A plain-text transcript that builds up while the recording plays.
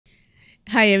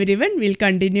Hi everyone, we'll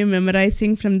continue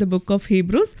memorizing from the book of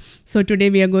Hebrews. So today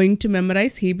we are going to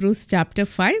memorize Hebrews chapter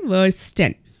 5 verse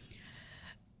 10.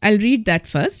 I'll read that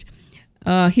first.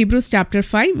 Hebrews chapter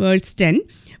 5 verse 10.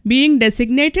 Being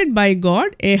designated by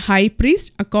God a high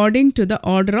priest according to the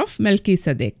order of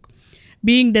Melchizedek.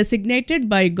 Being designated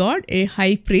by God a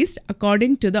high priest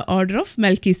according to the order of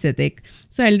Melchizedek.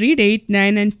 So I'll read 8,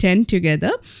 9 and 10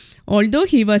 together. Although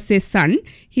he was a son,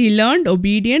 he learned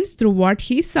obedience through what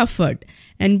he suffered.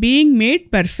 And being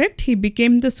made perfect, he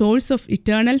became the source of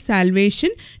eternal salvation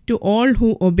to all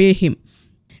who obey him.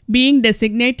 Being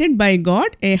designated by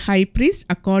God a high priest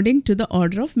according to the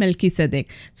order of Melchizedek.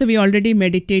 So we already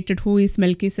meditated who is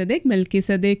Melchizedek.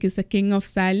 Melchizedek is a king of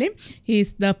Salem. He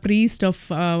is the priest of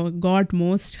God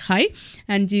Most High.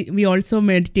 And we also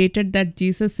meditated that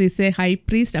Jesus is a high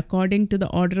priest according to the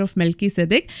order of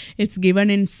Melchizedek. It's given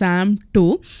in Psalm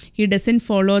 2. He doesn't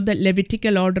follow the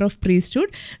Levitical order of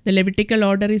priesthood. The Levitical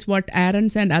order is what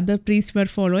Aaron's and other priests were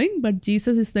following. But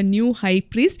Jesus is the new high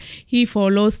priest. He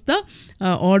follows the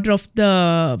order of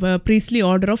the priestly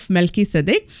order of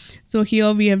Melchizedek. So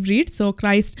here we have read, so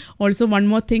Christ, also one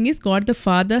more thing is God the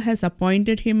Father has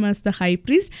appointed him as the high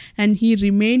priest and he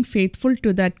remained faithful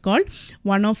to that call.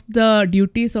 One of the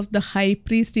duties of the high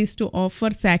priest is to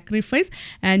offer sacrifice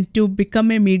and to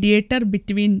become a mediator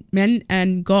between men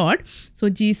and God. So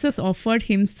Jesus offered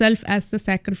himself as the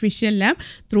sacrificial lamb.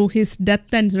 Through his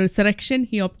death and resurrection,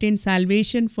 he obtained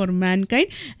salvation for mankind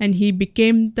and he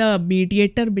became the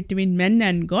mediator between men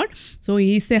and God. So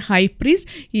he is a high priest.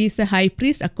 He is a high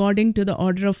priest according to the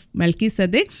order of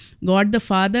Melchizedek. God the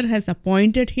Father has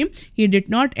appointed him. He did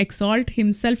not exalt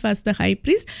himself as the high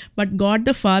priest, but God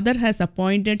the Father has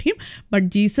appointed him.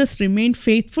 But Jesus remained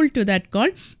faithful to that call.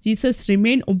 Jesus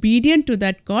remained obedient to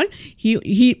that call.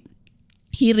 He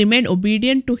remained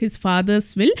obedient to his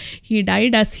Father's will. He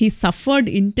died as he suffered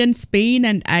intense pain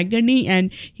and agony,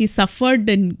 and he suffered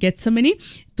in Gethsemane.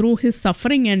 Through his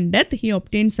suffering and death, he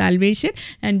obtained salvation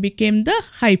and became the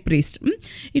high priest.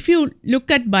 If you look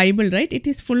at Bible, right, it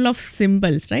is full of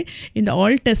symbols, right? In the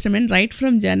Old Testament, right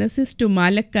from Genesis to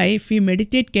Malachi, if we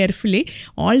meditate carefully,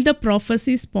 all the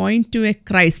prophecies point to a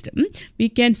Christ. We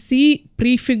can see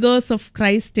prefigures of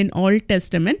Christ in Old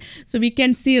Testament. So we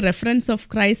can see reference of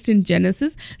Christ in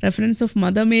Genesis. Reference of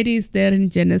Mother Mary is there in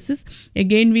Genesis.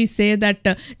 Again, we say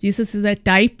that Jesus is a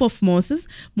type of Moses.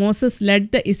 Moses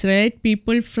led the Israelite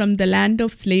people from the land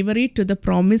of slavery to the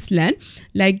promised land.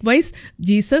 Likewise,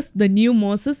 Jesus, the new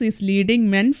Moses, is leading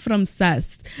men from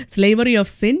slavery of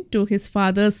sin to his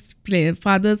father's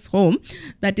home.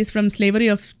 That is from slavery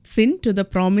of sin to the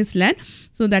promised land.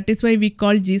 So that is why we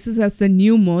call Jesus as the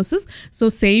new Moses. So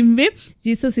same way,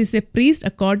 Jesus is a priest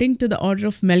according to the order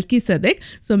of Melchizedek.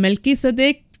 So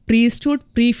Melchizedek priesthood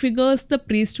prefigures the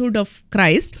priesthood of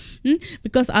Christ,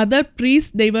 because other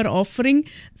priests, they were offering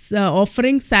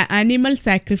animal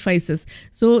sacrifices.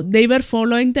 So they were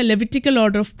following the Levitical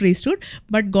order of priesthood,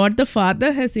 but God the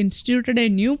Father has instituted a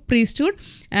new priesthood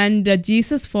and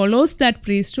Jesus follows that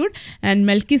priesthood, and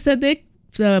Melchizedek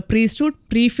priesthood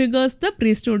prefigures the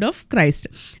priesthood of Christ.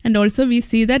 And also we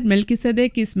see that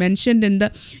Melchizedek is mentioned in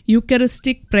the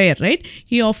Eucharistic prayer, right?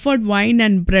 He offered wine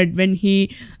and bread when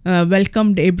he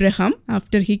welcomed Abraham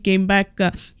after he came back.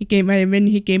 When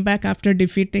he came back after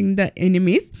defeating the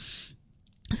enemies.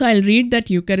 So I'll read that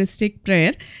Eucharistic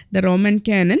prayer, the Roman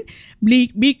canon.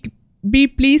 Be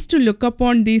pleased to look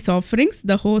upon these offerings,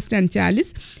 the host and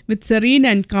chalice, with serene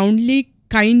and kindly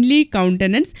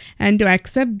countenance, and to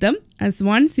accept them, as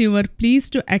once you were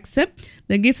pleased to accept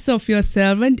the gifts of your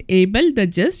servant Abel the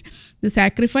just, the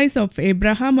sacrifice of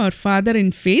Abraham our father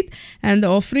in faith, and the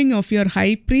offering of your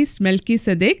high priest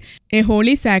Melchizedek, a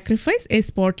holy sacrifice, a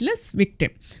spotless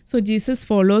victim. So Jesus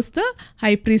follows the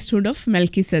high priesthood of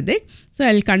Melchizedek. So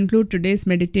I'll conclude today's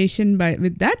meditation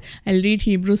with that. I'll read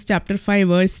Hebrews chapter 5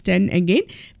 verse 10 again.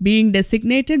 Being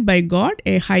designated by God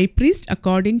a high priest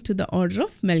according to the order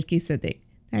of Melchizedek.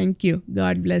 Thank you.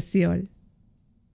 God bless you all.